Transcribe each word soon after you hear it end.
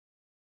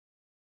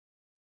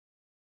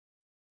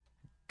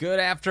Good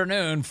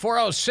afternoon.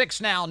 4:06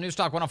 now. News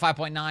Talk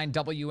 105.9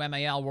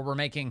 WMAL, where we're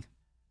making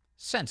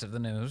sense of the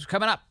news.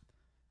 Coming up,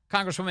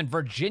 Congresswoman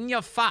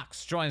Virginia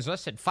Foxx joins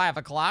us at 5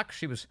 o'clock.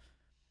 She was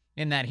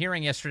in that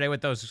hearing yesterday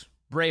with those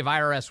brave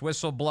IRS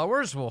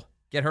whistleblowers. We'll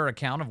get her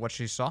account of what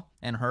she saw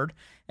and heard.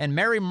 And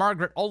Mary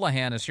Margaret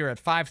Olahan is here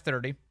at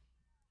 5:30,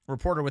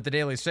 reporter with the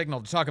Daily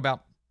Signal, to talk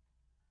about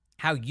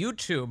how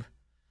YouTube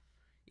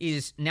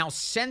is now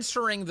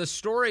censoring the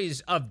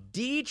stories of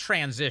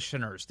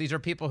detransitioners. These are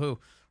people who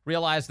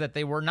realize that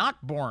they were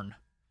not born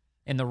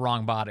in the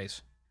wrong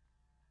bodies,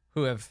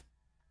 who have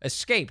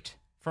escaped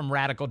from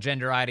radical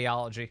gender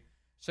ideology.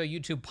 So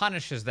YouTube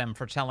punishes them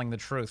for telling the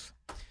truth.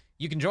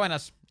 You can join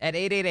us at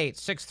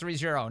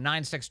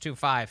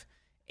 888-630-9625,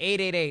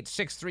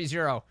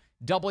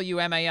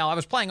 888-630-WMAL. I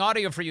was playing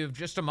audio for you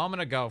just a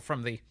moment ago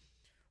from the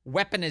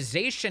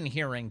weaponization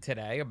hearing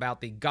today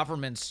about the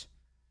government's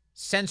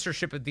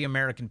censorship of the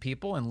American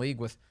people in league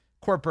with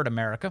corporate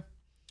America.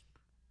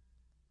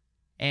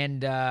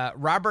 And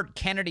Robert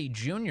Kennedy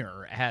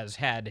Jr. has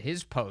had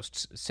his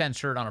posts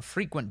censored on a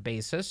frequent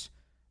basis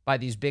by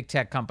these big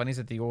tech companies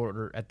at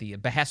the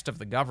behest of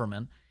the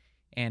government.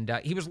 And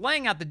he was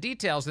laying out the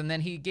details, and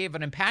then he gave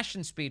an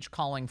impassioned speech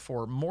calling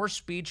for more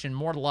speech and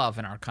more love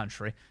in our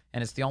country,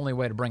 and it's the only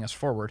way to bring us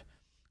forward.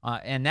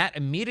 And that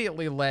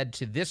immediately led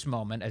to this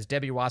moment as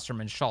Debbie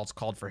Wasserman Schultz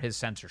called for his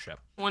censorship.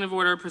 Point of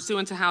order,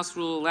 pursuant to House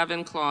Rule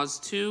 11, Clause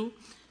 2,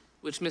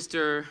 which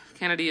Mr.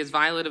 Kennedy is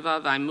violative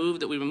of, I move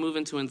that we remove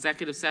into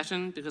executive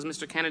session because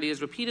Mr. Kennedy has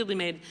repeatedly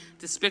made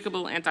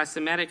despicable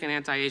anti-Semitic and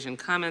anti-Asian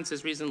comments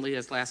as recently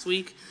as last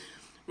week.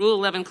 Rule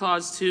 11,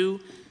 Clause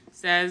 2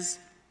 says,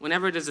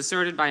 whenever it is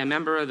asserted by a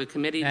member of the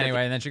committee...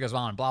 Anyway, and then she goes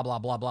on, blah, blah,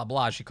 blah, blah,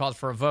 blah. She calls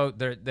for a vote.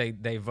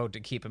 They vote to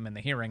keep him in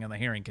the hearing, and the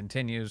hearing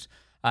continues.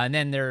 And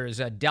then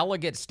there's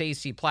Delegate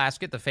Stacey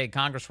Plaskett, the fake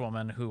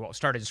congresswoman, who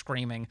started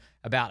screaming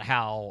about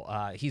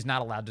how he's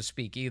not allowed to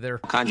speak either.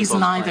 He's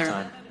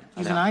neither.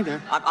 He's neither.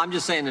 I'm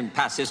just saying in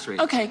past history.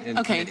 Okay.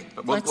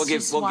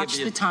 Let's watch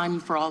the time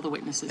for all the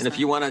witnesses. And if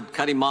you want to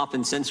cut him off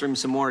and censor him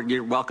some more,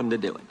 you're welcome to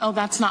do it. Oh,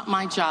 that's not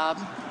my job.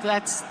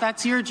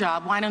 That's your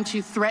job. Why don't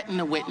you threaten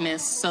a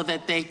witness so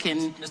that they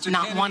can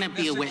not want to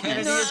be a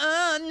witness?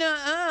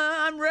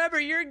 I'm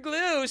rubber, you're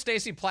glue.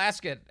 Stacey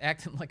Plaskett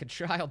acting like a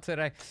child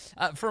today.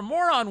 For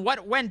more on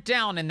what went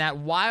down in that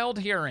wild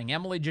hearing,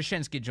 Emily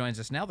Jashinsky joins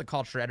us now, the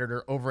culture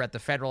editor over at the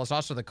Federalist,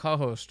 also the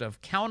co-host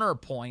of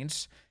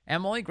Counterpoints.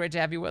 Emily, great to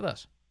have you with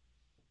us.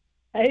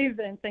 Hey,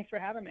 Vince. Thanks for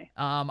having me.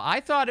 I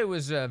thought it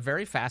was a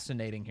very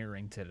fascinating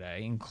hearing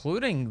today,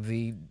 including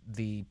the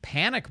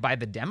panic by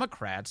the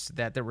Democrats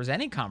that there was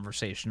any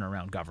conversation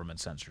around government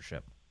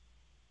censorship.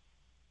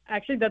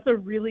 Actually, that's a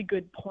really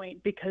good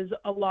point because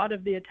a lot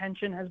of the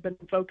attention has been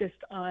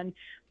focused on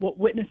what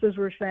witnesses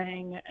were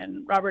saying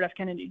and Robert F.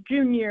 Kennedy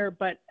Jr.,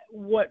 but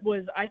what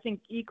was, I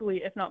think,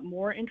 equally, if not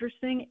more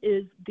interesting,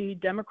 is the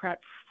Democrat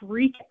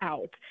freak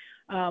out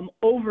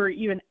over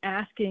even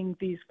asking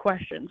these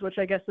questions, which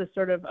I guess is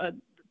sort of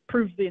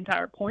proves the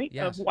entire point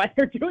of why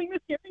they're doing this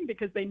hearing,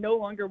 because they no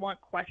longer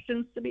want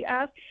questions to be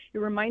asked. It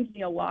reminds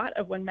me a lot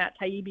of when Matt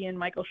Taibbi and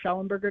Michael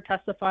Schellenberger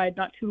testified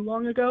not too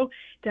long ago.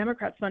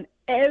 Democrats found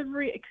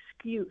every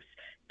excuse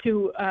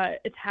to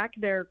attack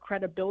their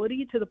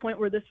credibility to the point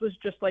where this was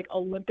just like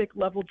Olympic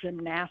level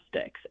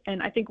gymnastics.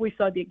 And I think we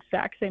saw the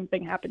exact same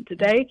thing happen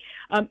today,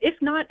 if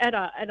not at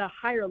a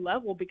higher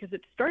level, because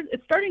it's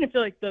starting to feel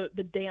like the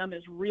dam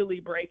is really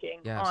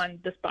breaking on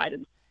this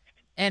Biden.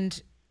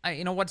 And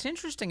what's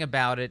interesting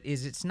about it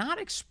is it's not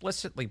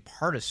explicitly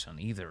partisan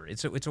either.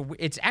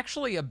 It's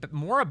actually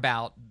more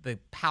about the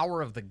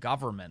power of the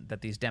government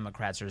that these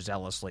Democrats are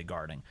zealously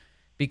guarding,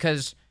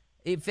 because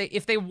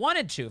if they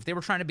wanted to, if they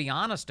were trying to be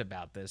honest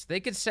about this, they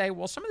could say,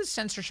 well, some of the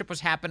censorship was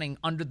happening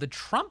under the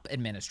Trump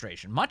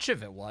administration. Much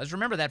of it was.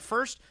 Remember, that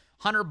first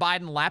Hunter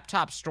Biden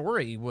laptop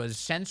story was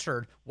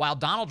censored while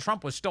Donald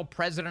Trump was still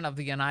president of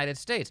the United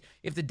States.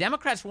 If the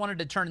Democrats wanted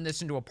to turn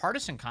this into a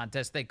partisan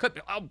contest, they could.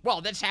 Oh,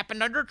 well, this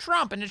happened under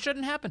Trump and it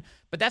shouldn't happen.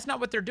 But that's not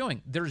what they're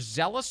doing. They're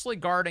zealously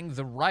guarding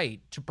the right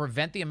to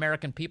prevent the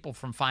American people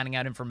from finding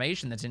out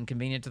information that's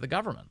inconvenient to the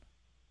government.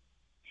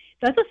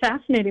 That's a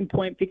fascinating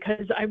point,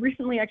 because I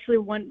recently actually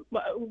went,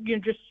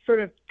 just sort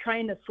of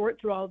trying to sort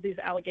through all of these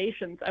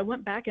allegations. I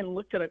went back and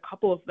looked at a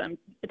couple of them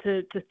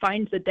to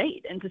find the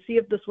date and to see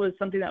if this was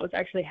something that was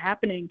actually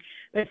happening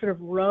by sort of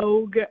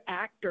rogue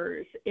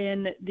actors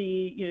in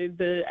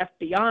the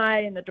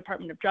FBI and the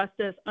Department of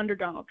Justice under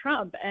Donald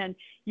Trump. And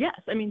yes,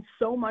 I mean,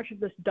 so much of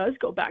this does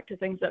go back to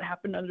things that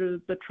happened under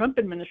the Trump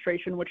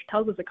administration, which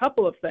tells us a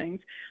couple of things.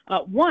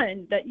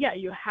 One, that,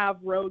 you have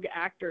rogue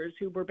actors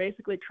who were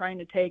basically trying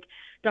to take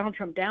Donald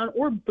Trump down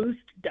or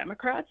boost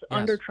Democrats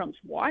under Trump's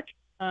watch.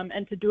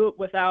 And to do it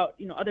without,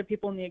 other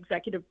people in the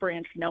executive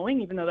branch knowing,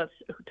 even though that's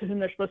to whom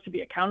they're supposed to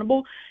be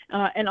accountable.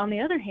 And on the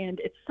other hand,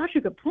 it's such a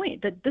good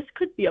point that this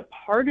could be a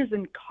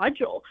partisan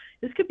cudgel.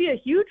 This could be a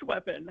huge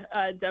weapon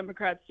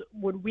Democrats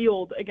would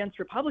wield against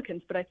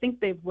Republicans. But I think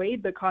they've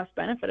weighed the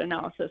cost-benefit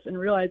analysis and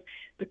realized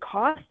the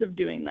cost of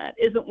doing that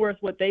isn't worth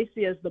what they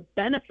see as the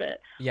benefit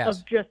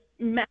of just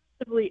massive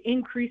massively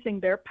increasing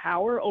their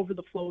power over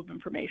the flow of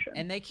information.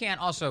 And they can't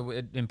also,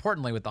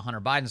 importantly with the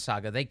Hunter Biden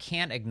saga, they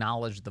can't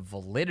acknowledge the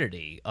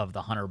validity of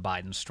the Hunter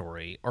Biden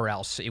story, or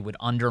else it would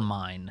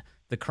undermine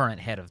the current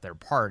head of their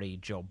party,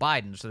 Joe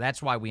Biden. So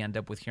that's why we end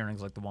up with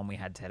hearings like the one we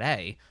had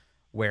today,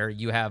 where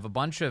you have a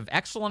bunch of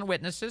excellent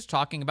witnesses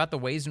talking about the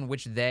ways in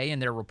which they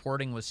and their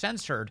reporting was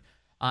censored,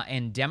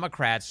 and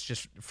Democrats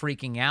just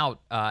freaking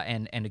out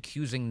and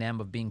accusing them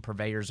of being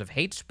purveyors of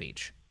hate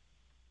speech.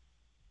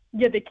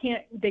 Yeah,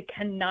 they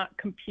cannot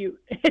compute.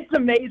 It's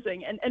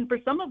amazing. And for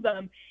some of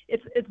them,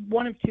 it's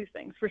one of two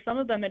things. For some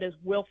of them, it is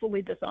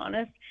willfully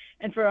dishonest.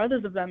 And for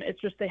others of them, it's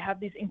just they have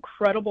these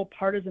incredible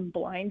partisan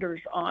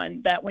blinders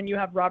on, that when you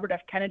have Robert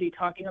F. Kennedy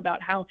talking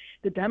about how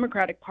the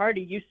Democratic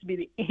Party used to be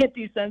the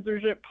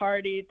anti-censorship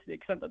party, to the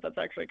extent that that's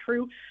actually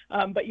true,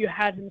 but you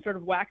had him sort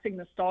of waxing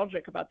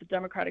nostalgic about the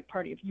Democratic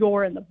Party of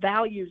yore and the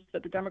values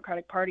that the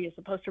Democratic Party is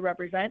supposed to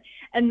represent.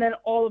 And then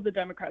all of the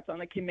Democrats on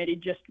the committee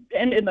just,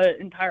 and in the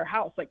entire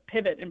House, like,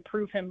 pivot and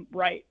prove him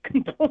right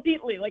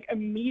completely, like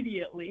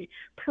immediately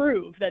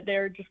prove that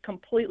they're just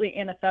completely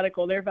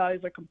antithetical. Their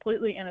values are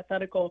completely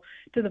antithetical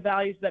to the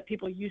values that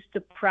people used to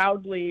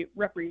proudly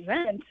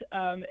represent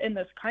in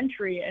this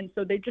country. And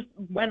so they just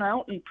went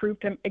out and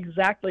proved him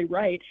exactly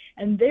right.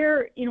 And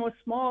they're,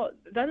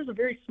 that is a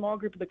very small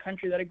group of the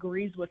country that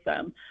agrees with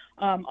them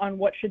on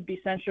what should be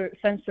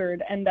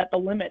censored, and that the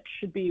limits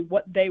should be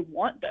what they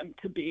want them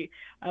to be.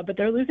 But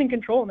they're losing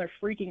control and they're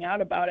freaking out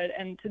about it.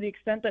 And to the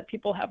extent that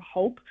people have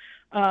hope,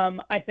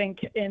 I think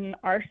in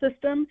our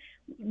system,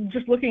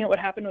 just looking at what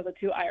happened with the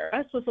two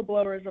IRS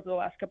whistleblowers over the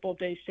last couple of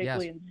days,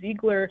 Shapley and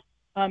Ziegler,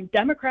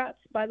 Democrats,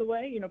 by the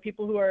way,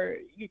 people who are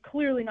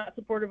clearly not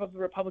supportive of the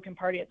Republican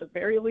Party at the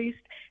very least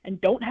and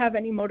don't have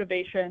any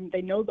motivation.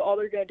 They know that all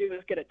they're going to do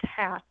is get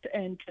attacked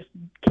and just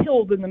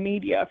killed in the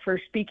media for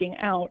speaking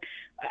out,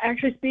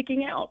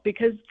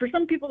 because for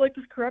some people, like,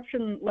 this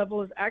corruption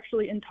level is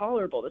actually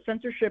intolerable. The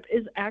censorship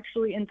is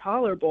actually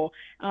intolerable.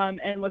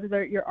 And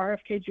whether you're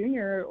RFK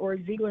Jr. or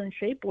Ziegler and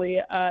Shapley,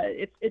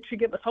 it should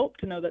give us hope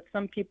to know that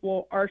some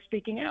people are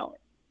speaking out.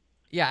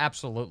 Yeah,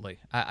 absolutely.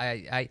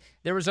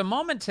 There was a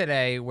moment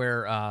today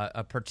where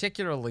a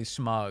particularly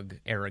smug,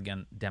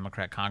 arrogant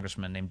Democrat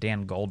congressman named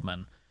Dan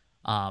Goldman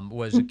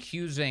was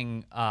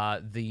accusing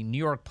the New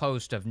York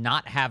Post of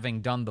not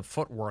having done the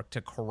footwork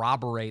to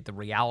corroborate the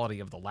reality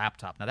of the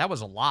laptop. Now, that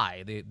was a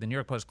lie. The New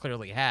York Post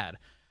clearly had.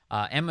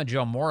 Emma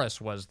Jo Morris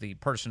was the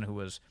person who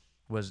was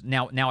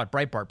now at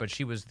Breitbart, but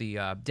she was the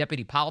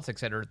deputy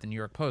politics editor at the New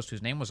York Post,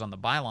 whose name was on the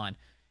byline.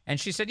 And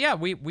she said, yeah,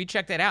 we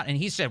checked that out. And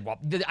he said, well,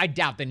 I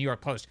doubt the New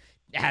York Post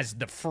has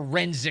the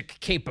forensic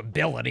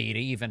capability to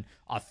even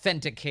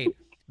authenticate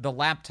the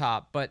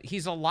laptop. But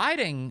he's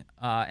eliding,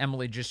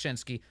 Emily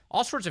Jashinsky,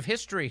 all sorts of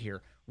history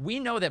here. We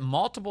know that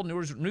multiple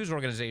news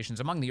organizations,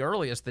 among the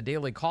earliest, the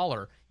Daily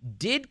Caller,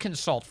 did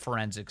consult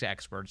forensics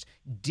experts,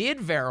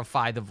 did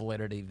verify the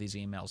validity of these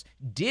emails,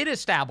 did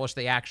establish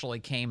they actually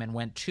came and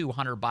went to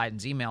Hunter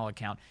Biden's email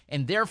account,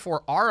 and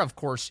therefore are, of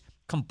course,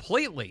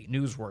 completely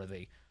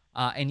newsworthy.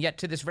 And yet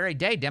to this very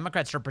day,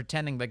 Democrats are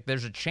pretending like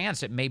there's a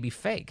chance it may be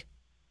fake.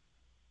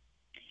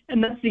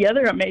 And that's the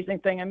other amazing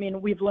thing. I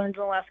mean, we've learned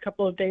in the last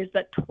couple of days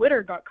that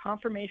Twitter got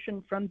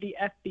confirmation from the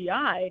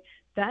FBI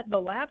that the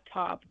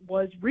laptop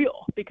was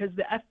real, because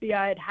the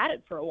FBI had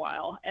it for a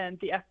while, and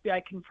the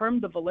FBI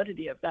confirmed the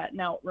validity of that.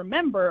 Now,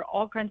 remember,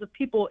 all kinds of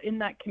people in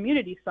that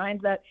community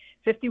signed that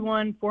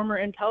 51 former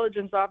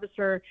intelligence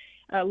officer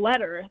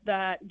letter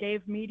that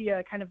gave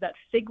media kind of that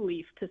fig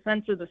leaf to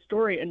censor the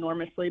story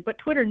enormously. But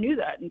Twitter knew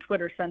that, and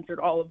Twitter censored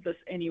all of this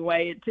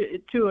anyway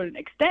to an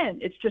extent.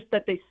 It's just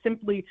that they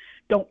simply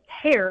don't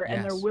care,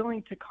 and they're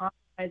willing to compromise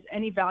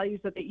any values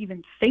that they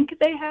even think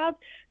they have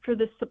for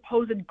the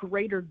supposed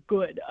greater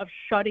good of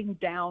shutting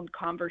down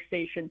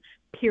conversation,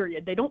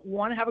 period. They don't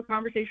want to have a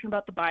conversation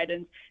about the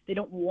Bidens. They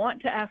don't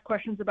want to ask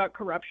questions about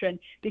corruption,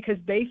 because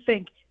they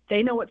think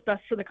they know what's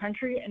best for the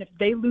country, and if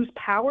they lose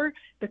power,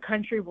 the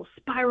country will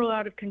spiral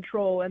out of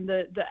control, and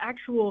the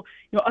actual,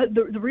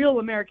 the real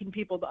American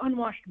people, the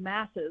unwashed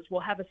masses,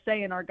 will have a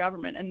say in our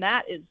government, and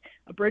that is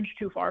a bridge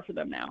too far for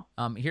them now.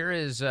 Here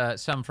is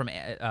some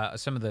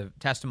of the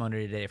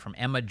testimony today from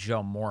Emma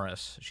Jo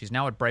Morris. She's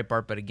now at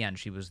Breitbart, but again,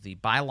 she was the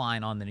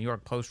byline on the New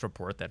York Post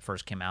report that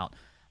first came out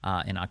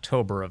in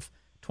October of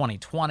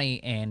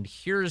 2020, and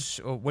here's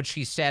what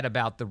she said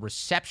about the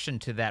reception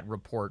to that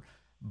report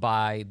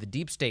by the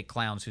deep state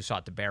clowns who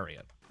sought to bury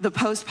it. The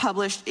Post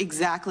published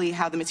exactly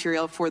how the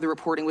material for the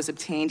reporting was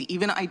obtained,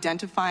 even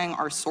identifying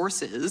our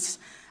sources,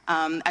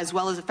 as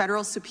well as a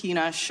federal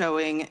subpoena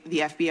showing the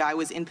FBI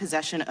was in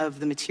possession of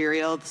the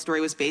material the story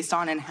was based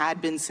on and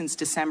had been since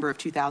December of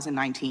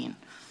 2019.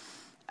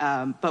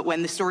 But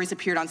when the stories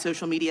appeared on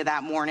social media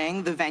that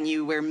morning, the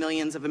venue where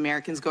millions of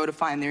Americans go to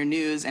find their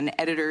news and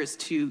editors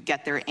to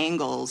get their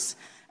angles,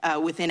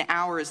 within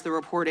hours, the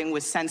reporting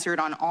was censored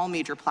on all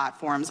major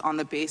platforms on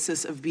the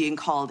basis of being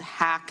called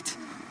hacked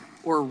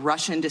or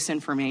Russian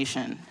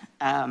disinformation.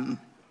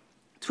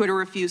 Twitter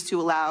refused to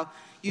allow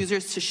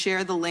users to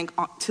share the link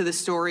to the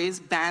stories,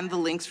 ban the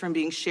links from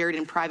being shared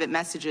in private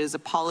messages, a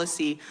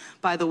policy,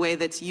 by the way,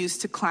 that's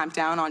used to clamp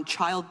down on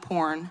child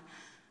porn,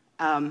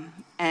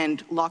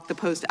 and lock the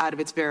post out of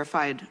its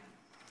verified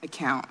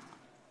account.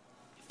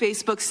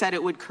 Facebook said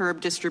it would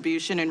curb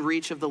distribution and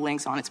reach of the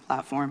links on its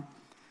platform.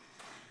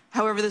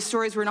 However, the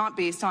stories were not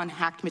based on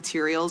hacked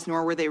materials,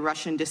 nor were they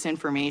Russian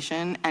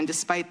disinformation. And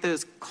despite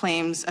those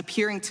claims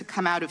appearing to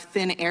come out of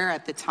thin air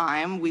at the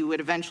time, we would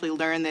eventually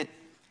learn that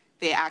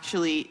they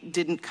actually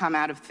didn't come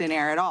out of thin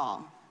air at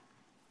all.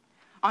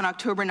 On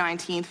October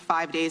 19th,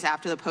 5 days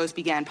after the Post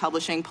began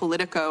publishing,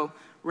 Politico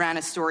ran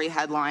a story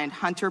headlined,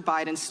 "Hunter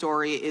Biden's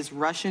story is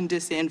Russian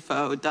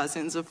disinfo,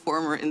 dozens of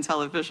former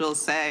intel officials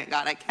say."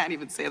 God, I can't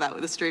even say that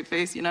with a straight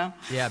face, you know?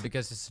 Yeah,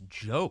 because it's a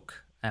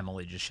joke,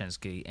 Emily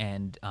Jashinsky,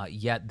 and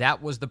yet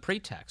that was the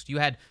pretext. You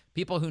had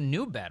people who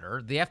knew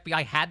better. The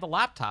FBI had the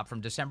laptop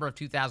from December of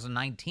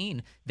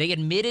 2019. They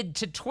admitted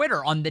to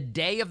Twitter on the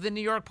day of the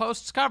New York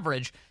Post's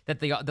coverage that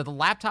the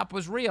laptop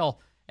was real,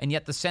 and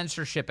yet the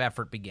censorship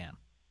effort began.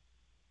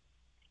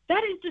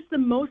 That is just the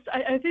most,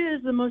 I think it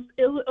is the most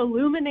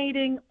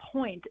illuminating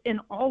point in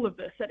all of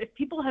this, that if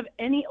people have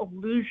any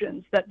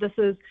illusions that this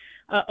is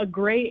a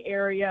gray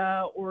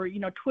area, or, you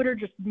know, Twitter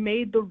just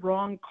made the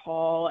wrong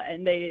call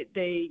and they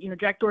you know,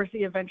 Jack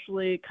Dorsey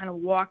eventually kind of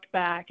walked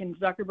back and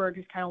Zuckerberg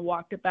has kind of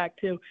walked it back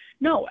too.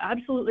 No,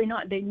 absolutely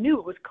not. They knew,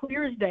 it was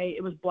clear as day.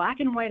 It was black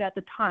and white at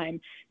the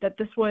time that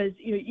this was,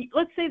 you know,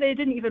 let's say they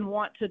didn't even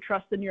want to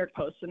trust the New York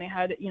Post and they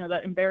had, you know,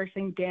 that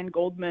embarrassing Dan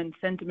Goldman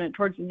sentiment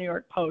towards the New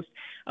York Post,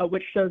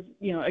 which shows,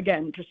 you know,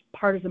 again, just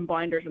partisan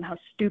blinders and how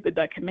stupid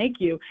that can make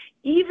you.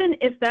 Even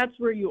if that's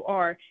where you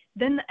are,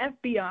 then the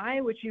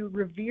FBI, which you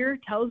revere,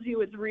 tells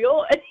you it's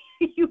real, and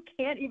you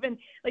can't even,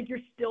 like,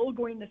 you're still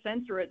going to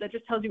censor it. That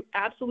just tells you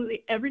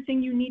absolutely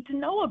everything you need to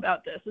know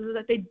about this, is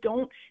that they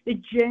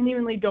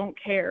genuinely don't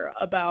care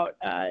about,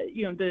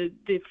 you know,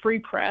 the free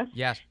press.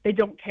 Yes. They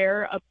don't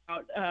care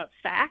about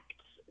facts.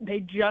 They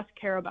just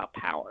care about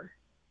power.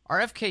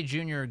 RFK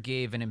Jr.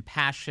 gave an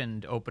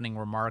impassioned opening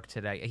remark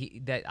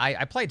today.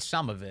 I played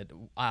some of it.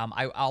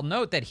 I'll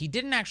note that he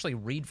didn't actually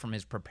read from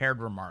his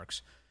prepared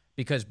remarks,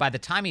 because by the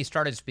time he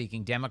started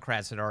speaking,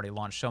 Democrats had already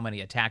launched so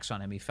many attacks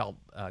on him, he felt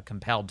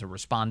compelled to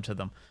respond to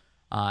them.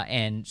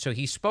 And so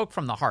he spoke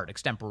from the heart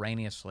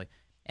extemporaneously.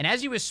 And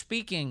as he was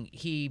speaking,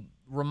 he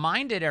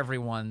reminded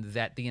everyone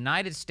that the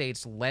United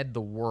States led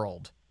the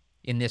world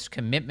in this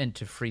commitment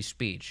to free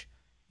speech,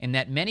 and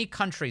that many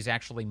countries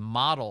actually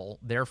model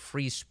their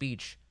free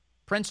speech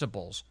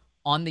principles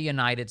on the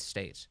United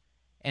States,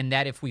 and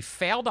that if we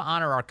fail to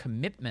honor our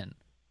commitment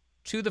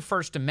to the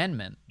First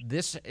Amendment,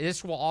 this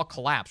will all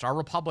collapse. Our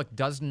republic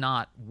does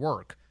not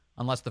work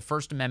unless the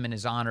First Amendment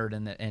is honored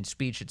and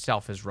speech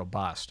itself is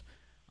robust.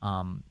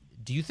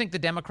 Do you think the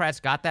Democrats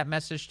got that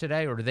message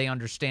today, or do they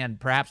understand,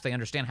 perhaps they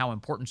understand how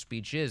important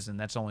speech is, and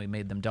that's only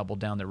made them double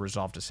down their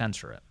resolve to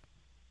censor it?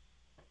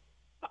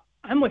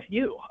 I'm with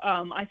you.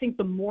 I think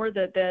the more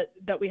that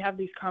we have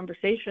these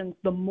conversations,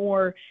 the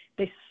more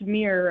they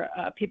smear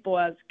people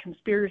as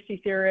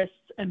conspiracy theorists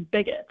and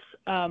bigots,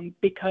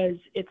 because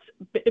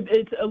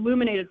it's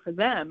illuminated for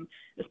them,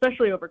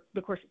 especially over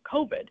the course of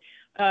COVID.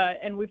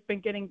 And we've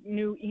been getting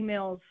new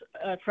emails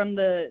from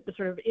the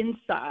sort of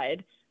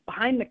inside,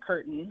 behind the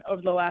curtain,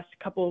 over the last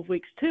couple of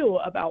weeks too,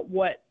 about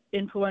what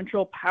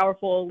influential,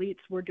 powerful elites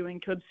were doing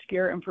to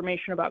obscure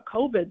information about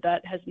COVID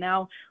that has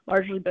now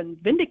largely been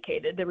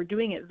vindicated. They were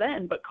doing it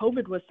then, but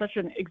COVID was such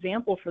an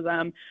example for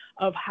them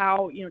of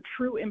how, you know,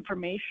 true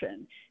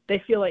information,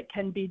 they feel like,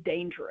 can be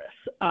dangerous,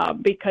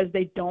 because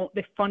they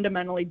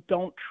fundamentally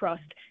don't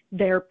trust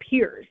their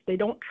peers. They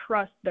don't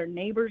trust their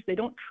neighbors. They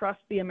don't trust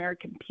the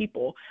American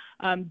people.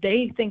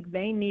 They think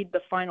they need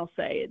the final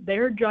say.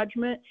 Their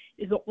judgment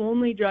is the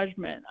only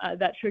judgment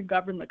that should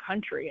govern the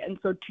country. And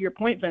so, to your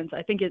point, Vince,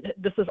 I think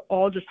this is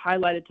all just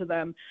highlighted to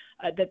them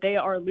that they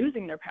are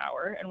losing their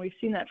power. And we've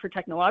seen that for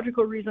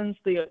technological reasons.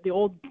 The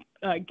old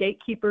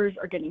gatekeepers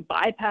are getting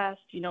bypassed.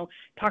 You know,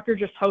 Tucker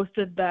just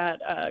hosted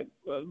that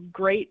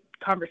great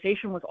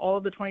conversation with all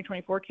of the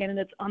 2024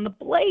 candidates on the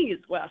Blaze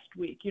last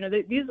week. You know,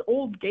 these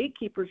old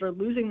gatekeepers are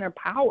losing their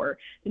power.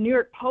 The New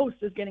York Post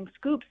is getting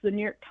scoops the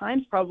New York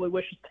Times probably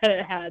wishes that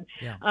it had.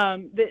 Yeah.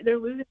 They're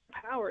losing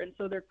their power, and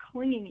so they're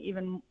clinging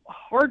even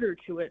harder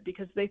to it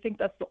because they think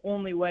that's the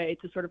only way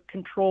to sort of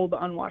control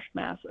the unwashed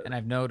masses. And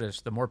I've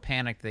noticed the more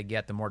panicked they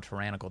get, the more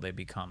tyrannical they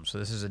become. So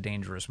this is a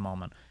dangerous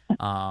moment.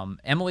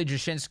 Emily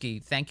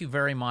Jashinsky, thank you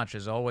very much,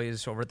 as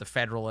always, over at the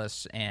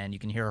Federalist, and you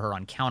can hear her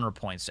on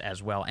Counterpoints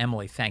as well.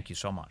 Emily, thank you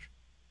so much.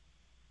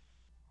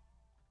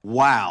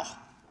 Wow.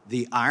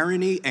 The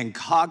irony and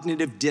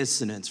cognitive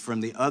dissonance from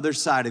the other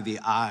side of the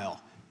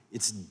aisle,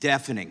 it's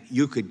deafening.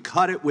 You could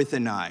cut it with a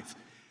knife.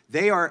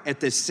 They are at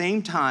the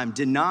same time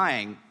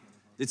denying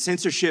that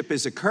censorship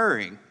is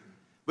occurring,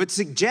 but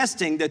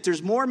suggesting that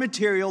there's more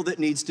material that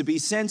needs to be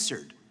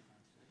censored.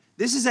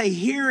 This is a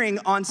hearing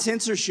on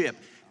censorship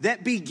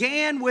that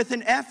began with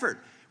an effort,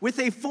 with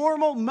a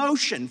formal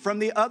motion from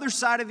the other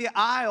side of the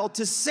aisle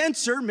to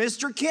censor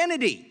Mr.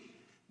 Kennedy.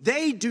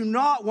 They do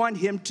not want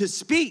him to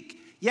speak.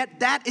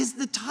 Yet that is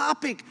the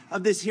topic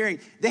of this hearing.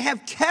 They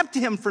have kept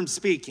him from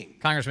speaking.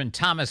 Congressman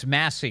Thomas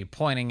Massey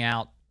pointing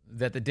out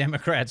that the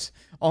Democrats'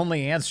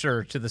 only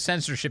answer to the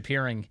censorship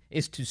hearing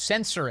is to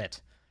censor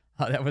it.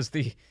 That was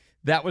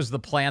the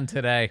plan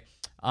today.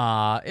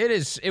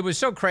 It was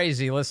so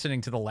crazy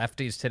listening to the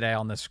lefties today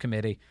on this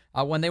committee.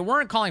 When they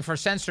weren't calling for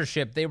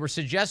censorship, they were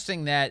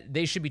suggesting that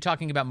they should be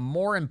talking about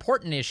more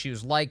important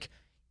issues like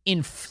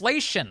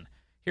inflation.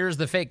 Here's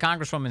the fake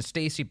Congresswoman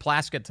Stacey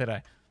Plaskett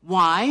today.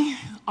 Why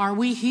are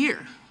we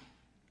here?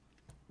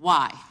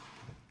 Why?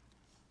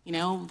 You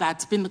know,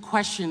 that's been the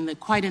question that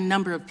quite a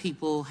number of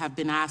people have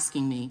been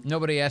asking me.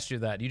 Nobody asked you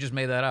that. You just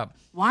made that up.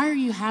 Why are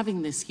you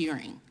having this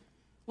hearing?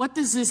 What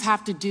does this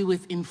have to do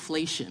with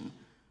inflation?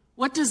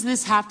 What does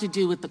this have to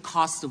do with the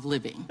cost of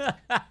living?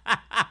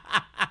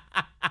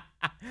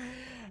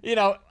 You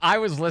know, I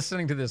was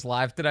listening to this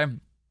live today,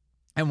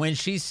 and when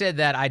she said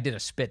that, I did a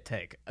spit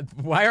take.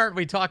 Why aren't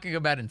we talking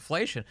about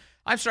inflation?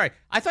 I'm sorry.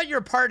 I thought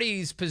your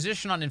party's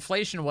position on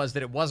inflation was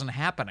that it wasn't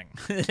happening,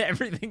 that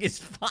everything is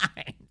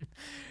fine.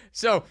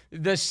 So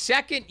the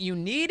second you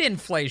need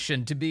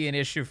inflation to be an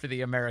issue for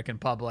the American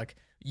public,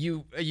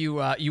 you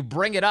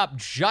bring it up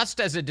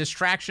just as a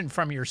distraction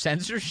from your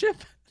censorship?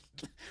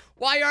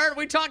 Why aren't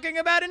we talking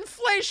about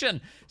inflation?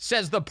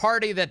 Says the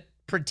party that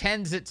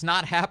pretends it's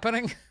not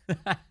happening.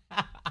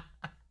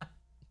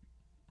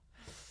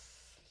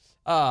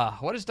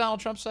 What does Donald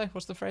Trump say?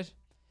 What's the phrase?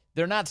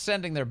 They're not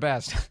sending their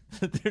best.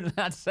 They're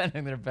not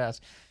sending their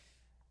best.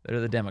 They're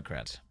the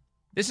Democrats.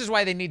 This is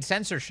why they need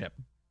censorship.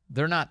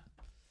 They're not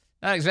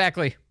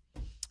exactly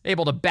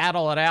able to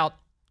battle it out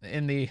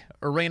in the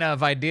arena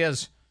of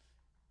ideas.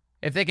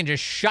 If they can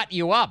just shut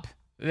you up,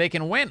 they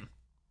can win.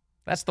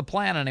 That's the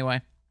plan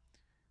anyway.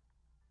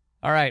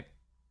 All right.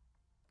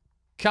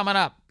 Coming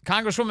up,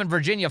 Congresswoman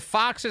Virginia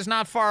Foxx is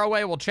not far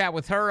away. We'll chat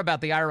with her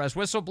about the IRS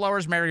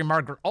whistleblowers. Mary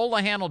Margaret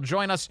Olohan will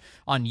join us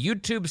on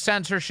YouTube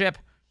censorship.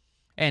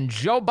 And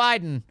Joe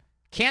Biden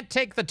can't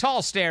take the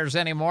tall stairs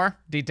anymore.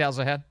 Details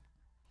ahead.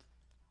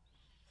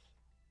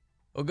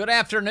 Well, good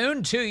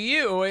afternoon to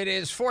you. It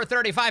is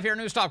 4:35 here at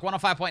News Talk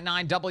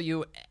 105.9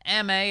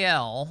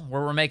 WMAL,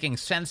 where we're making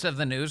sense of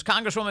the news.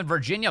 Congresswoman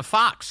Virginia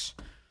Foxx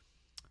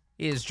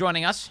is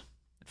joining us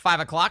at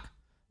 5 o'clock.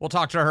 We'll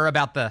talk to her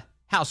about the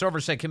House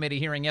Oversight Committee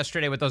hearing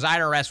yesterday with those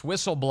IRS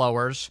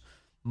whistleblowers.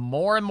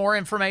 More and more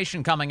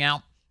information coming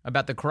out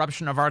about the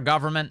corruption of our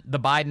government, the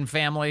Biden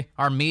family,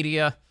 our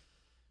media,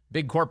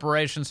 big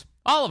corporations,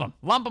 all of them.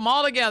 Lump them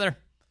all together.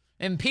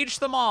 Impeach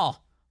them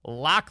all.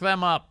 Lock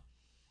them up.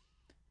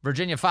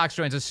 Virginia Foxx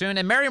joins us soon.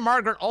 And Mary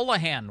Margaret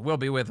Olohan will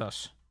be with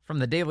us from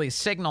the Daily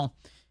Signal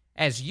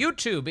as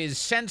YouTube is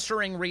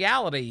censoring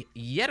reality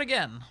yet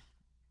again.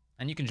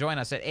 And you can join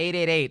us at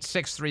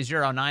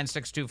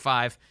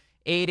 888-630-9625,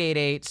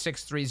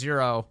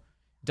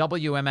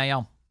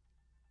 888-630-WMAL.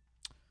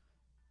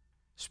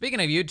 Speaking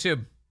of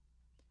YouTube,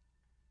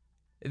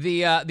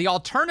 the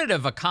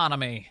alternative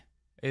economy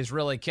is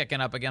really kicking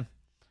up again,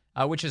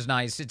 which is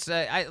nice. It's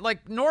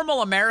like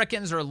normal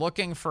Americans are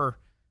looking for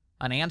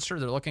an answer.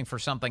 They're looking for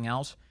something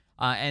else.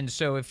 And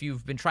so if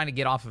you've been trying to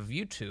get off of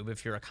YouTube,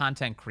 if you're a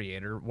content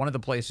creator, one of the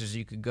places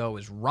you could go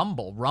is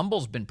Rumble.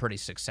 Rumble's been pretty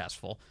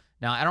successful.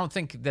 Now, I don't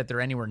think that they're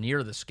anywhere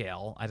near the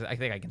scale. I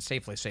think I can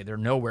safely say they're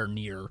nowhere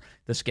near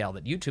the scale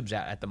that YouTube's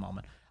at the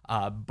moment.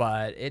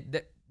 But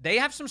they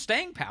have some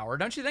staying power,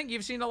 don't you think?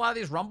 You've seen a lot of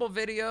these Rumble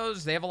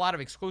videos. They have a lot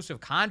of exclusive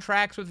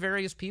contracts with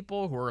various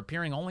people who are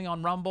appearing only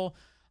on Rumble.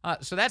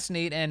 So that's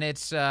neat, and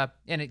it's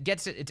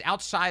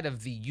outside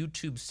of the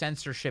YouTube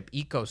censorship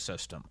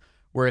ecosystem,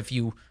 where if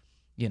you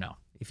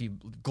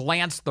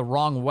glance the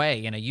wrong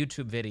way in a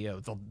YouTube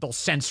video, they'll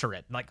censor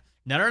it. Like,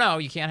 no,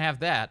 you can't have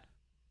that.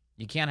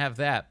 You can't have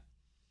that.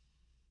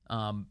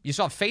 You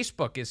saw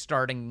Facebook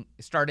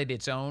started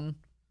its own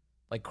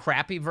like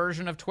crappy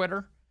version of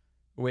Twitter,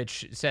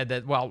 which said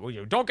that, well,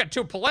 you don't get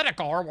too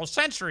political or we'll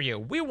censor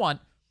you.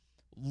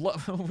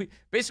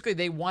 Basically,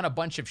 they want a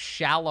bunch of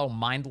shallow,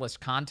 mindless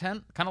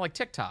content, kind of like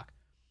TikTok,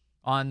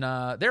 on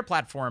their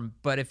platform.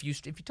 But if you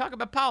talk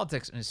about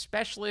politics, and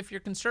especially if you're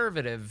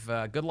conservative,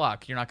 good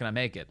luck. You're not going to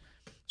make it.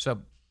 So,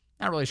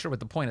 not really sure what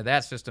the point of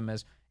that system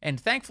is. And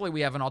thankfully,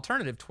 we have an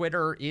alternative.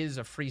 Twitter is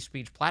a free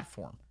speech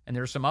platform, and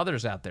there are some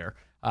others out there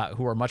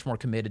who are much more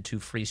committed to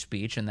free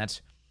speech, and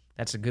that's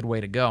a good way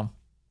to go.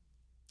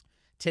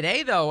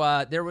 Today,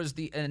 though, there was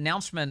the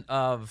announcement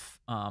of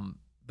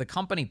the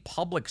company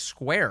Public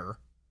Square,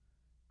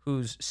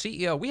 whose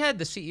CEO, we had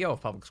the CEO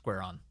of Public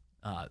Square on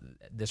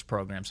this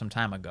program some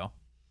time ago.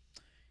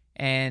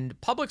 And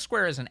Public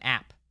Square is an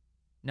app.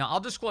 Now, I'll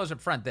disclose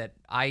up front that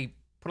I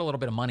put a little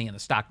bit of money in the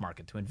stock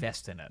market to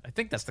invest in it. I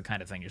think that's the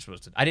kind of thing you're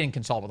supposed to. I didn't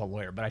consult with a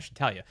lawyer, but I should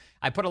tell you.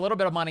 I put a little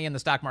bit of money in the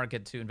stock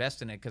market to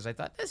invest in it because I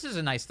thought this is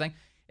a nice thing.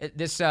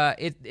 It's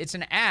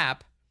an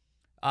app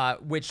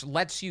which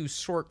lets you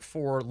sort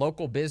for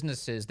local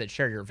businesses that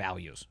share your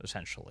values,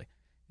 essentially,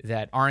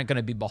 that aren't going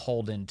to be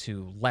beholden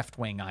to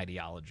left-wing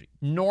ideology.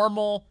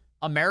 Normal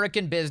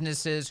American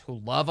businesses who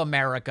love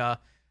America.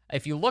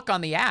 If you look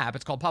on the app,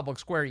 it's called Public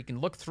Square, you can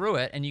look through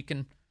it and you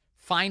can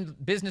find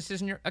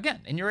businesses in your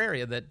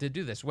area that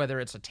do this, whether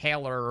it's a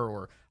tailor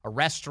or a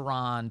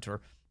restaurant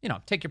or,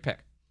 take your pick.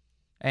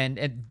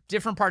 And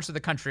different parts of the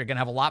country are going to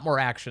have a lot more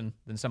action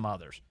than some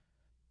others.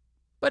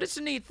 But it's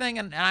a neat thing,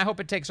 and I hope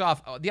it takes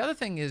off. The other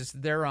thing is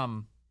they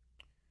want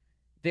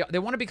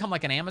to become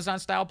like an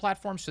Amazon-style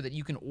platform so that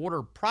you can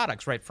order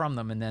products right from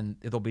them, and then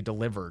it'll be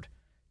delivered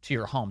to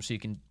your home. So you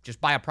can just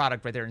buy a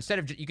product right there. Instead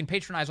of you can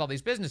patronize all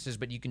these businesses,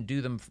 but you can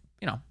do them,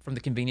 from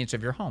the convenience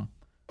of your home.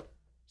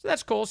 So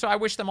that's cool. So I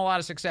wish them a lot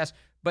of success.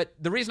 But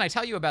the reason I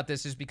tell you about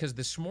this is because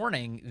this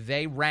morning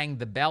they rang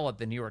the bell at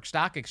the New York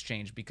Stock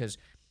Exchange because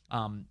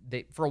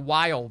for a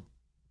while,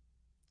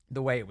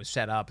 the way it was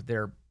set up,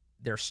 their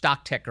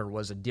stock ticker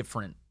was a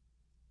different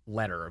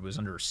letter. It was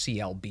under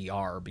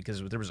CLBR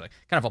because there was a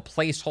kind of a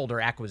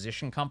placeholder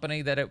acquisition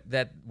company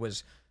that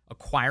was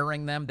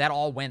acquiring them. That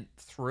all went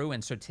through,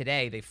 and so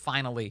today they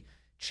finally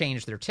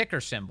changed their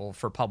ticker symbol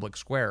for Public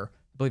Square.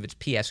 I believe it's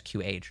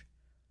PSQH.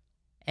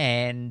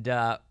 And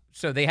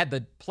so they had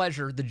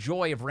the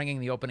joy of ringing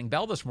the opening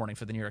bell this morning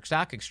for the New York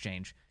Stock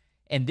Exchange.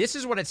 And this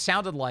is what it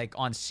sounded like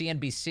on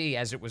CNBC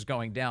as it was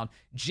going down.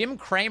 Jim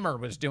Cramer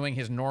was doing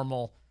his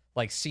normal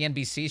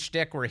CNBC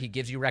shtick where he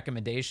gives you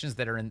recommendations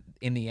that are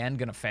in the end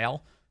going to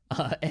fail.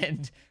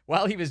 And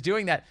while he was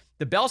doing that,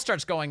 the bell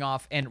starts going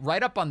off, and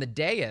right up on the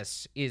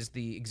dais is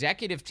the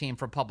executive team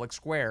for Public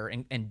Square,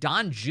 and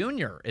Don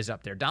Jr. is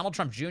up there. Donald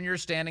Trump Jr.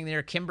 is standing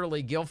there,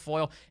 Kimberly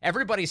Guilfoyle,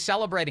 everybody's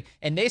celebrating,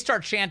 and they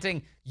start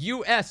chanting,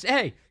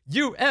 USA,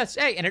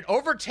 USA, and it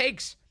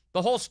overtakes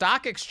the whole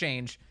stock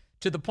exchange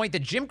to the point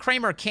that Jim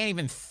Cramer can't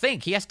even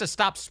think. He has to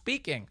stop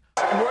speaking.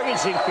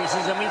 Mortgage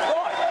increases than we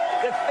thought.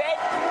 The Fed...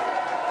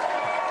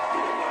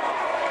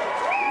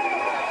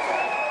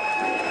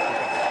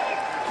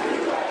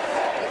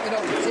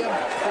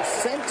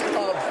 Percent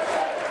of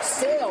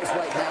sales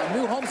right now,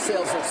 new home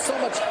sales are so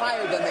much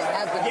higher than they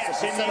have been.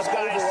 Yes, and these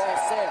guys, overall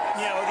sales.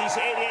 These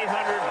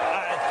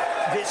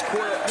 8,800 this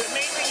quarter. The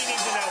main thing you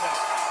need to know, though,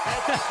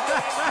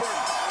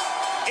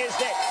 is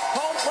that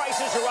home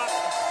prices are up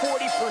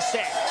 40%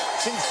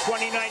 since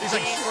 2019,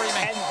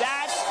 and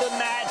that's the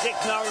magic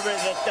number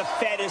that the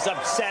Fed is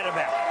upset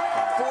about.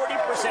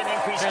 40%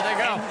 increase. There they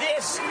go. And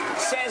this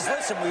says,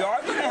 listen, we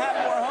are going to have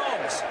more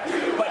homes,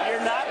 but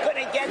you're not going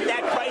to get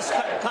that price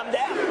come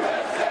down.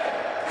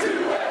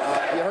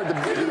 You heard the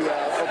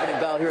opening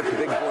bell here at the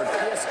big board.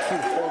 PSQ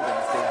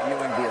Holdings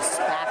debuting via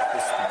SPAC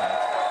this morning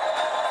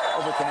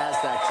over at the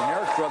NASDAQ.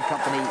 Generic drug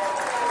company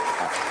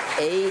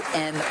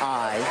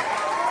ANI.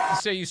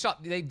 So you saw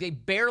they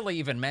barely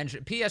even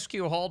mentioned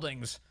PSQ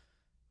Holdings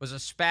was a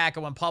SPAC.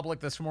 It went public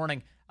this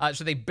morning.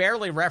 So they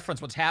barely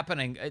reference what's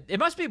happening. It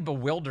must be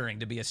bewildering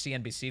to be a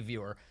CNBC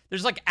viewer.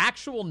 There's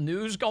actual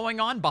news going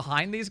on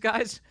behind these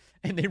guys,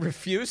 and they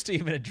refuse to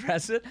even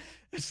address it.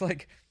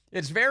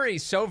 It's very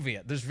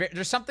Soviet.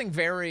 There's something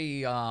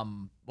very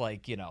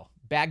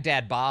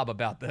Baghdad Bob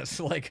about this.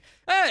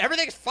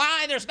 Everything's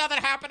fine. There's nothing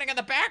happening in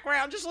the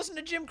background. Just listen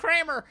to Jim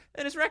Cramer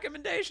and his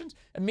recommendations.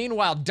 And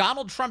meanwhile,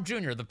 Donald Trump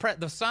Jr.,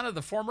 the son of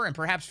the former and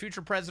perhaps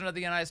future president of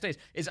the United States,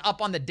 is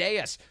up on the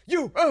dais.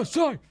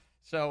 USA.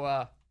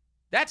 So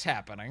that's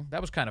happening. That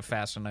was kind of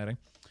fascinating.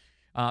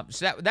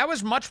 So that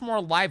was much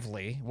more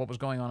lively, what was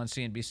going on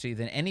CNBC,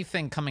 than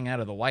anything coming out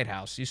of the White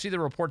House. You see the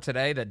report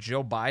today that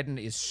Joe Biden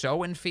is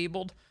so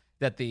enfeebled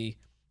that the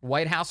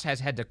White House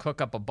has had to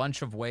cook up a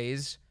bunch of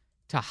ways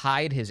to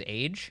hide his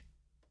age.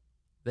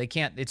 They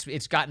can't.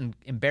 It's gotten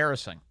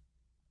embarrassing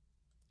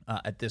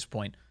at this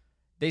point.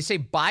 They say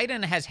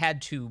Biden has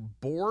had to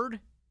board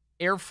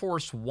Air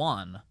Force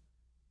One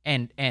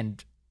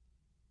and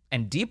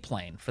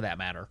deplane, for that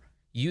matter,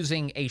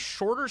 using a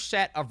shorter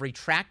set of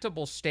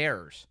retractable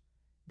stairs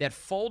that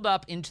fold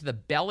up into the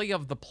belly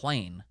of the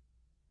plane.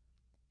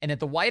 And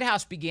that the White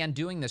House began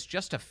doing this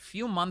just a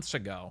few months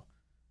ago,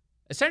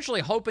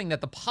 essentially hoping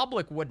that the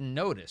public wouldn't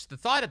notice. The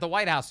thought at the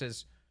White House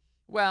is,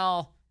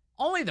 well,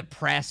 only the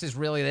press is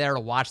really there to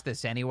watch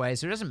this anyway,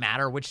 so it doesn't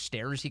matter which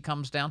stairs he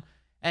comes down.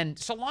 And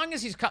so long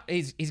as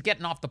he's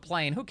getting off the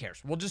plane, who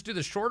cares? We'll just do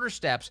the shorter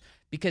steps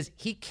because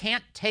he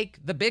can't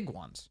take the big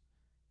ones.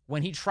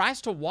 When he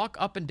tries to walk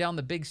up and down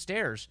the big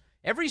stairs,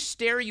 every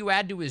stair you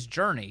add to his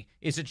journey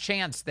is a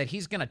chance that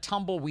he's going to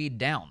tumbleweed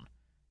down.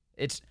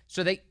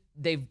 So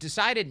they've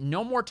decided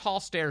no more tall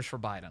stairs for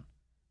Biden.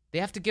 They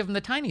have to give him the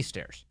tiny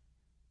stairs.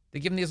 They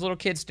give him these little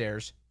kid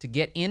stairs to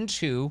get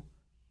into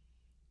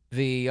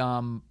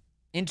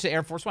into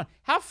Air Force One.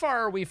 How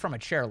far are we from a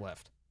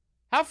chairlift?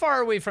 How far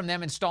are we from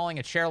them installing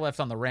a chairlift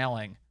on the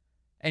railing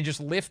and just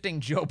lifting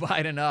Joe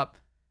Biden up,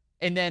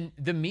 and then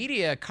the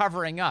media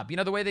covering up? You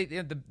know, the way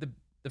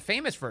the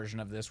famous version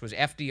of this was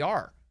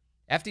FDR.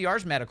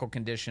 FDR's medical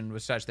condition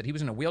was such that he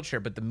was in a wheelchair,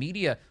 but the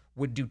media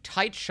would do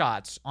tight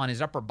shots on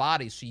his upper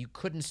body so you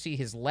couldn't see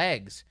his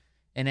legs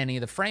in any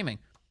of the framing.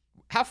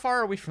 How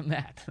far are we from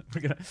that?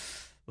 We're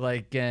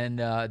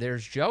gonna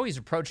there's Joe. He's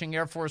approaching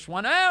Air Force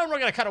One. Oh, we're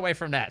gonna cut away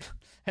from that,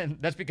 and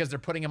that's because they're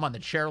putting him on the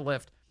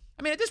chairlift.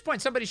 I mean, at this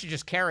point, somebody should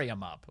just carry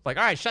him up. All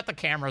right, shut the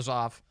cameras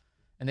off,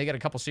 and they get a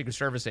couple Secret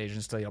Service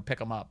agents to pick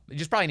him up. You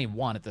just probably need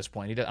one at this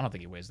point. I don't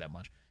think he weighs that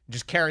much.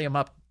 Just carry him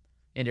up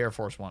into Air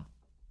Force One.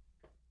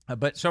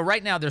 But so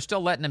right now, they're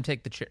still letting him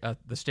take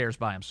the stairs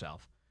by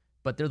himself.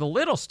 But they're the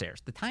little stairs,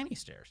 the tiny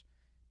stairs,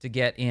 to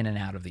get in and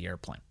out of the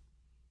airplane.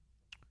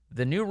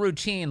 The new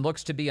routine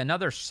looks to be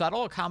another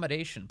subtle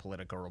accommodation,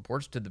 Politico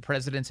reports, to the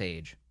president's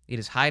age. It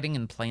is hiding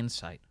in plain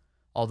sight,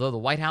 although the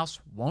White House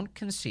won't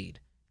concede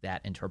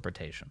that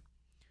interpretation.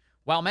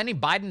 While many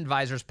Biden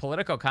advisors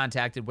Politico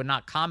contacted would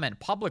not comment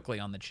publicly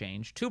on the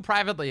change, two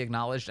privately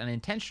acknowledged an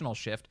intentional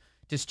shift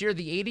to steer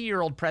the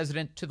 80-year-old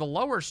president to the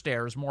lower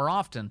stairs more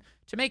often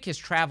to make his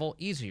travel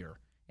easier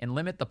and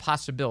limit the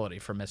possibility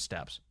for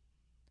missteps.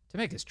 To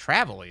make his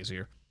travel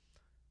easier?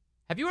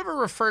 Have you ever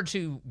referred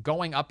to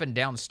going up and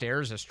down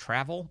stairs as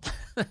travel?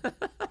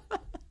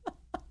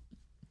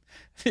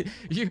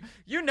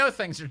 You know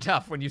things are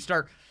tough when you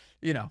start,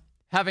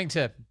 having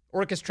to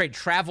orchestrate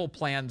travel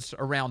plans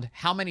around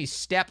how many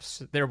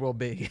steps there will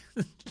be.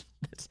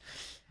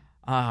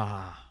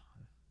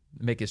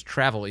 Make his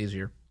travel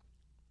easier.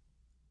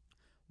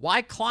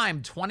 Why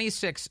climb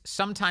 26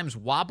 sometimes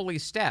wobbly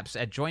steps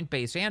at Joint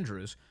Base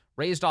Andrews,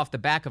 raised off the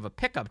back of a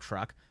pickup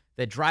truck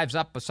that drives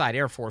up beside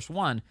Air Force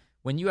One,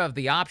 when you have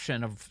the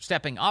option of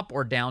stepping up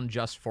or down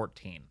just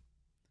 14?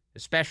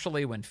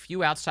 Especially when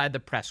few outside the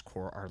press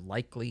corps are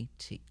likely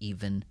to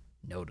even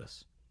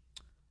notice.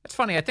 That's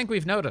funny. I think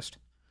we've noticed.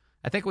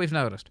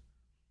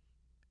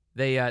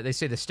 They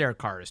say the stair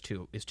car is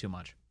too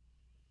much.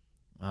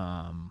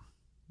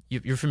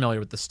 You're familiar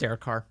with the stair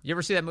car? You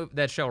ever see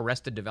that show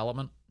Arrested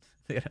Development?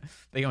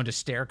 They owned a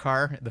stair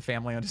car. The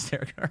family owned a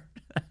stair car.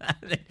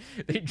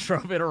 they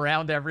drove it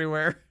around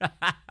everywhere.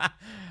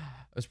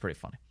 It was pretty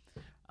funny.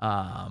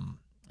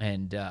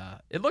 And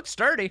it looked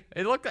sturdy.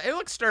 It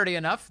looked sturdy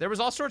enough. There was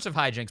all sorts of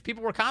hijinks.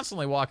 People were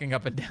constantly walking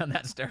up and down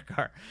that stair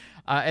car.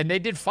 And they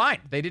did fine.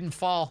 They didn't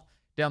fall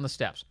down the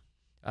steps.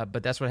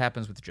 But that's what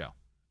happens with Joe.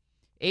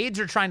 Aides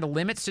are trying to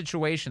limit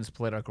situations,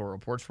 Politico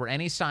reports, where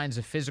any signs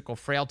of physical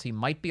frailty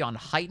might be on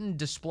heightened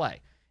display,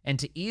 and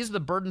to ease the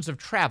burdens of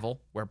travel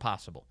where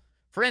possible.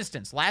 For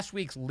instance, last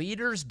week's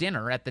leaders'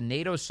 dinner at the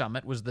NATO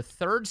summit was the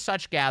third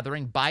such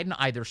gathering Biden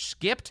either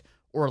skipped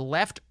or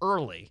left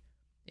early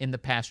in the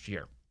past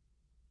year.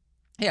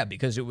 Yeah,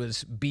 because it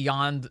was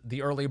beyond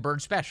the early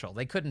bird special.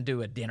 They couldn't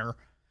do a dinner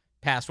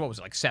past,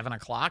 7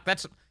 o'clock?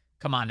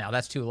 Come on now,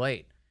 that's too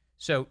late.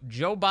 So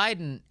Joe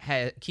Biden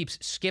keeps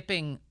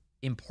skipping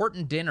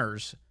important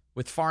dinners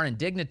with foreign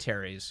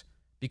dignitaries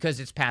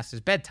because it's past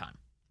his bedtime.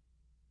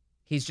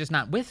 He's just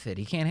not with it.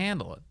 He can't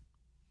handle it.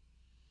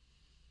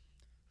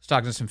 I was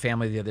talking to some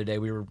family the other day.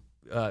 We were,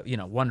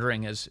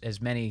 wondering,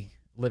 as many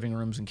living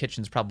rooms and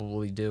kitchens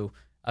probably do,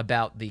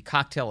 about the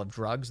cocktail of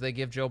drugs they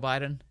give Joe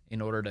Biden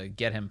in order to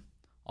get him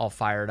all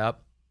fired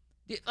up.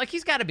 Like,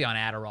 he's got to be on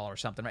Adderall or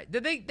something, right?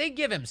 They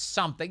give him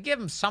something. They give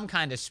him some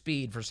kind of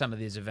speed for some of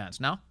these events,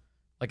 no?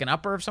 Like an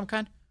upper of some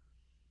kind?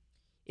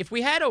 If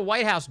we had a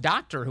White House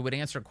doctor who would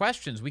answer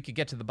questions, we could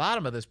get to the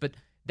bottom of this, but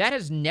that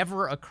has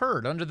never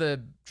occurred. Under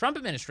the Trump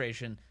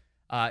administration,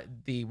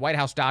 the White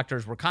House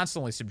doctors were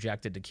constantly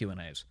subjected to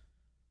Q&As.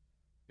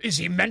 Is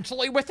he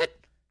mentally with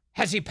it?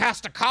 Has he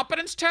passed a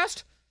competence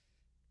test?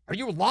 Are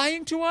you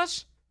lying to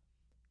us?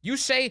 You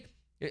say,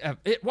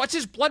 what's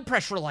his blood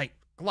pressure like?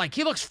 Like,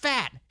 he looks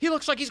fat. He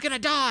looks like he's going to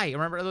die.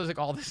 Remember, there was like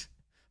all these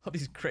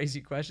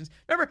crazy questions.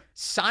 Remember,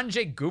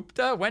 Sanjay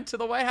Gupta went to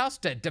the White House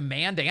to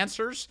demand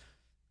answers?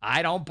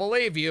 I don't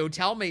believe you.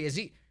 Tell me,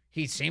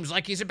 he seems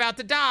like he's about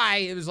to die.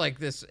 It was like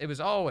this. It was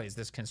always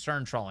this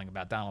concern trolling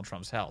about Donald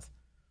Trump's health.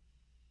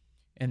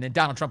 And then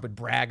Donald Trump would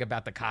brag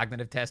about the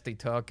cognitive test he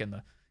took,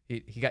 and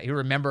he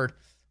remembered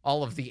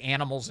all of the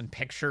animals and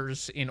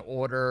pictures in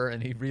order,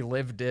 and he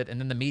relived it. And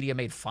then the media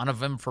made fun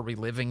of him for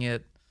reliving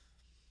it.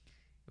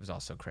 It was all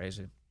so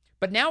crazy.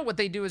 But now what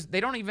they do is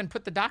they don't even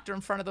put the doctor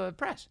in front of the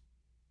press.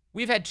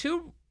 We've had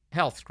 2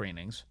 health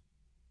screenings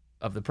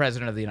of the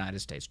president of the United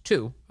States,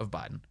 2 of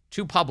Biden,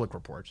 2 public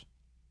reports.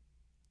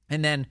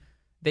 And then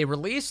they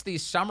release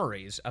these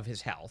summaries of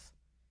his health.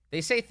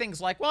 They say things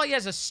like, well, he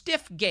has a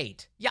stiff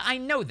gait. Yeah, I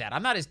know that.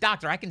 I'm not his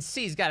doctor. I can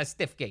see he's got a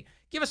stiff gait.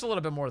 Give us a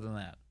little bit more than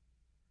that.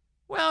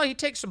 Well, he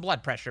takes some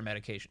blood pressure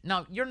medication.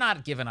 No, you're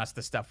not giving us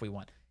the stuff we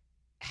want.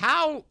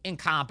 How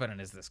incompetent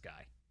is this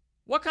guy?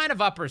 What kind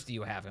of uppers do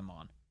you have him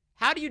on?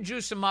 How do you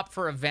juice him up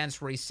for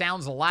events where he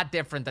sounds a lot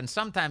different than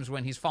sometimes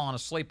when he's falling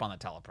asleep on the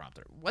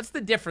teleprompter? What's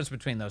the difference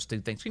between those two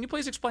things? Can you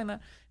please explain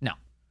that? No.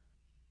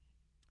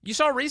 You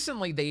saw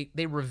recently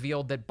they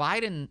revealed that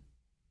Biden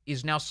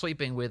is now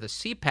sleeping with a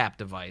CPAP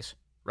device,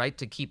 right,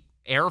 to keep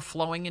air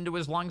flowing into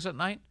his lungs at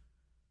night.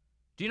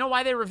 Do you know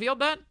why they revealed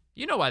that?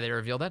 You know why they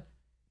revealed that.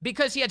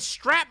 Because he had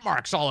strap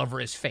marks all over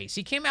his face.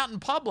 He came out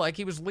in public.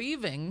 He was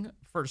leaving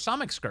for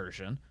some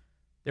excursion.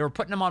 They were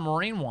putting him on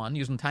Marine One,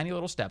 using tiny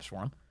little steps for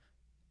him.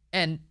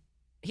 And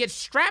he had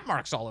strap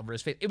marks all over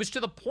his face. It was to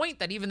the point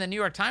that even the New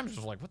York Times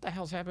was like, what the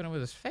hell's happening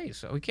with his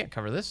face? Oh, we can't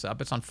cover this up.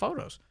 It's on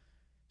photos.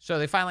 So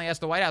they finally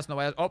asked the White House, and the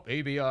White House, oh,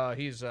 maybe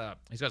he's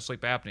got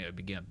sleep apnea to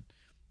begin.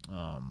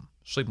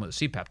 Sleeping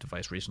with a CPAP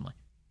device recently.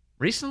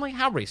 Recently?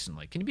 How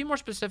recently? Can you be more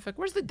specific?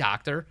 Where's the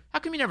doctor? How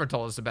come you never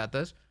told us about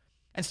this?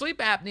 And sleep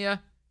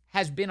apnea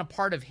has been a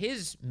part of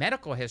his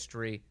medical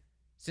history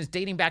since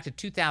dating back to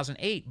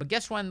 2008. But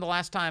guess when the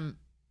last time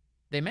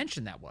they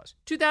mentioned that was?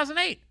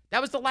 2008.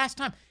 That was the last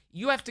time.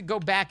 You have to go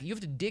back. You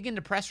have to dig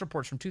into press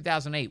reports from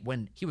 2008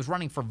 when he was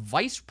running for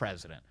vice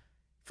president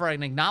for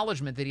an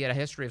acknowledgement that he had a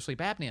history of sleep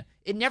apnea.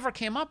 It never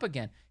came up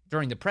again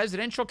during the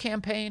presidential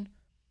campaign,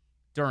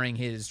 during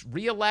his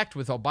reelect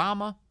with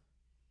Obama.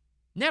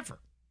 Never.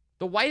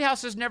 The White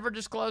House has never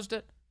disclosed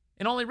it.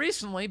 And only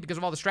recently, because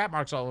of all the strap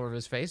marks all over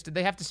his face, did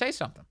they have to say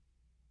something.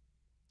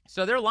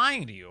 So they're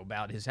lying to you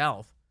about his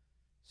health.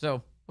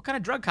 So what kind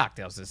of drug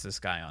cocktails is this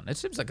guy on? It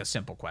seems like a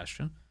simple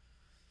question.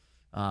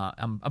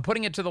 I'm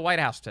putting it to the White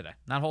House today.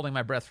 Not holding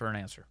my breath for an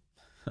answer.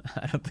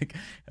 I don't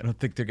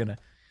think they're gonna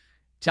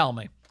tell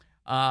me.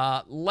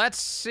 Let's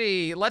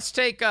see. Let's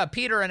take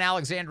Peter in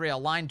Alexandria,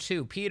 line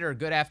 2. Peter,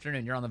 good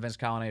afternoon. You're on the Vince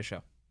Coglianese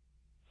Show.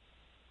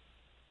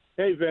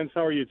 Hey, Vince.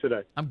 How are you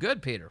today? I'm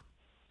good, Peter.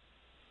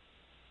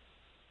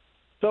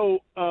 So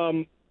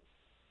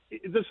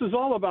this is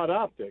all about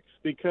optics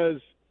because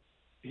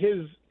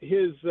his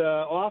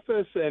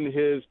office and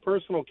his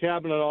personal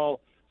cabinet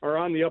all are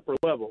on the upper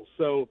level.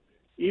 So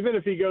even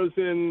if he goes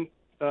in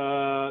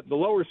the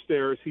lower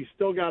stairs, he's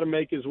still got to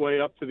make his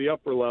way up to the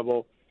upper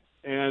level,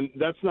 and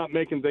that's not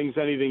making things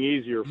anything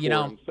easier for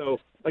him. So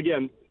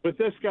again, with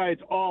this guy,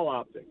 it's all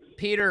optics.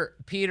 Peter,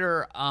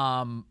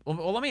 well,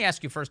 let me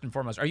ask you first and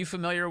foremost, are you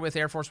familiar with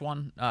Air Force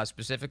One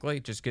specifically,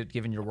 just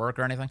given your work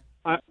or anything?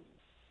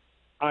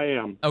 I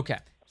am. Okay.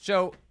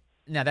 So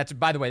now that's,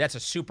 by the way, that's a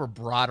super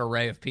broad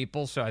array of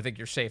people, so I think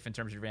you're safe in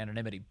terms of your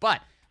anonymity.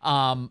 But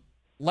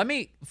let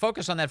me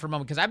focus on that for a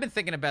moment because I've been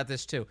thinking about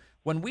this too.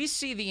 When we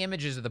see the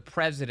images of the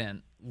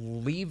president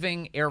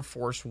leaving Air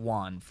Force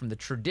One from the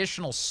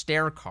traditional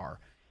stair car,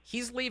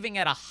 he's leaving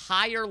at a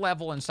higher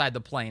level inside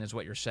the plane is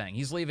what you're saying.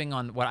 He's leaving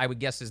on what I would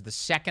guess is the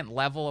second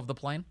level of the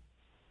plane?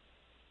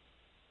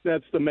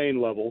 That's the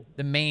main level.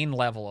 The main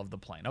level of the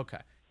plane. Okay.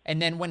 And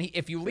then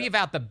if you leave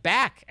out the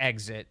back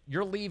exit,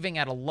 you're leaving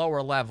at a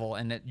lower level.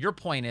 And your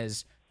point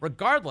is,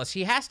 regardless,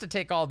 he has to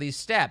take all these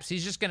steps.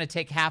 He's just going to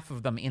take half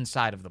of them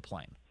inside of the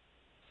plane.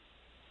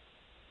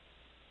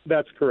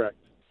 That's correct.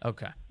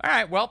 Okay. All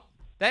right. Well,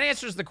 that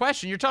answers the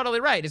question. You're totally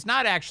right. It's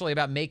not actually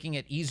about making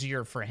it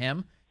easier for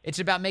him. It's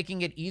about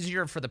making it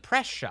easier for the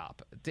press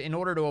shop in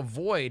order to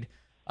avoid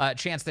a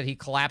chance that he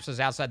collapses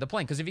outside the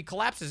plane. Because if he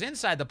collapses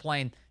inside the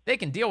plane, they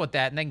can deal with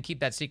that and they can keep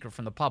that secret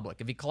from the public.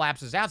 If he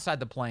collapses outside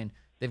the plane,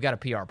 they've got a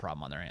PR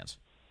problem on their hands.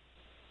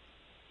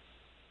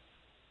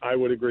 I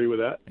would agree with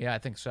that. Yeah, I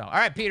think so. All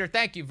right, Peter,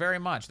 thank you very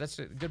much. That's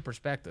a good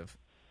perspective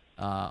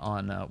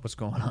on what's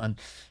going on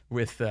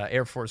with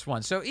Air Force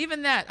One. So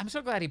even that, I'm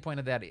so glad he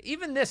pointed that.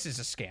 Even this is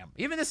a scam.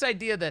 Even this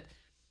idea that,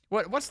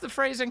 what's the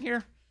phrasing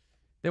here?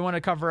 They want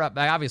to cover up.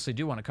 They obviously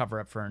do want to cover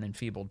up for an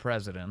enfeebled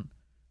president.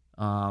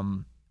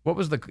 What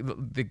was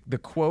the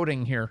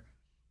quoting here?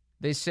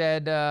 They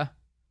said,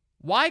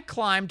 why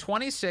climb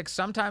 26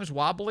 sometimes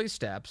wobbly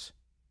steps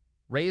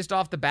raised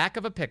off the back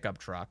of a pickup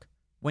truck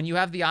when you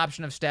have the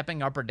option of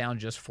stepping up or down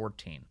just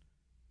 14?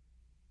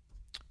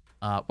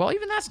 Well,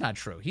 even that's not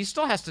true. He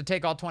still has to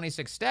take all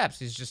 26 steps.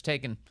 He's just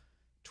taken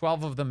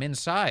 12 of them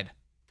inside.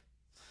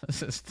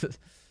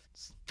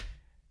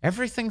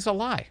 Everything's a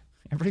lie.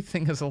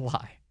 Everything is a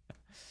lie.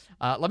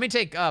 Let me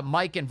take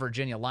Mike in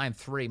Virginia, line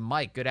 3.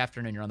 Mike, good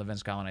afternoon. You're on the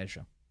Vince Coglianese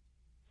Show.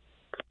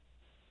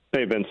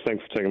 Hey, Vince.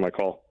 Thanks for taking my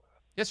call.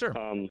 Yes, sir.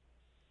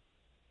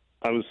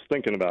 I was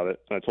thinking about it,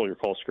 and I told your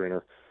call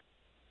screener,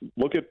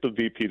 look at the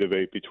VP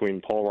debate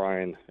between Paul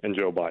Ryan and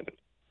Joe Biden.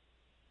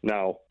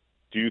 Now,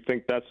 do you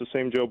think that's the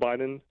same Joe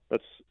Biden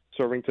that's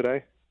serving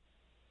today?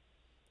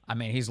 I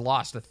mean, he's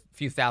lost a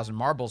few thousand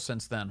marbles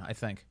since then, I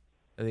think.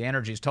 The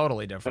energy is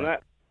totally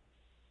different.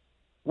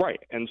 Right.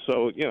 And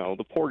so,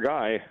 the poor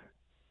guy,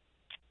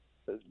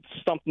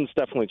 something's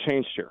definitely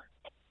changed here.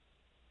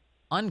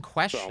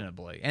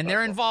 Unquestionably. And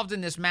they're involved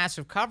in this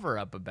massive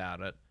cover-up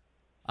about it.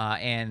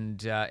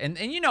 And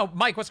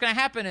Mike, what's going to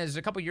happen is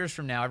a couple years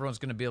from now, everyone's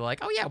going to be like,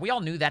 oh, yeah, we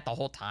all knew that the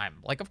whole time.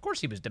 Like, of course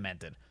he was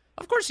demented.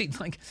 Of course he,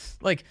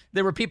 like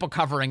there were people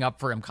covering up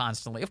for him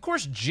constantly. Of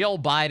course Jill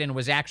Biden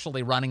was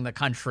actually running the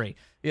country.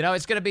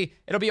 It'll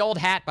be old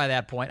hat by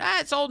that point.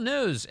 It's old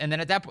news. And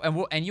then at that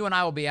point, and you and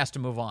I will be asked to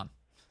move on.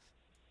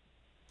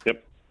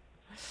 Yep.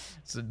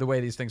 It's the way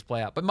these things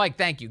play out. But Mike,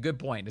 thank you. Good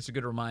point. It's a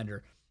good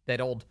reminder.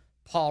 That old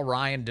Paul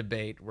Ryan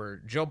debate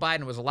where Joe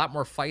Biden was a lot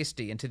more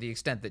feisty, and to the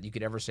extent that you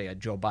could ever say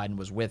Joe Biden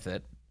was with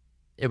it,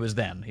 it was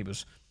then. He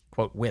was,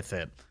 quote, with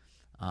it.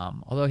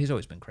 Although he's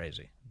always been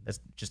crazy. That's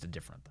just a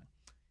different thing.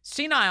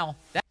 Senile.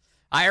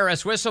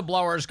 IRS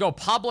whistleblowers go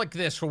public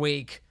this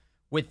week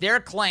with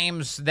their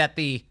claims that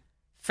the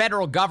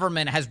federal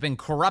government has been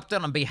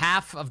corrupted on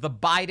behalf of the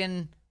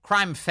Biden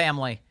crime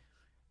family.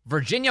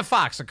 Virginia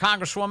Fox, a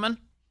congresswoman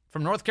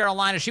from North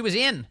Carolina, she was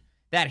in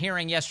that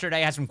hearing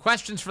yesterday, had some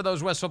questions for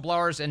those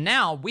whistleblowers, and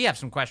now we have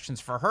some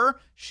questions for her.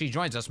 She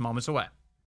joins us moments away.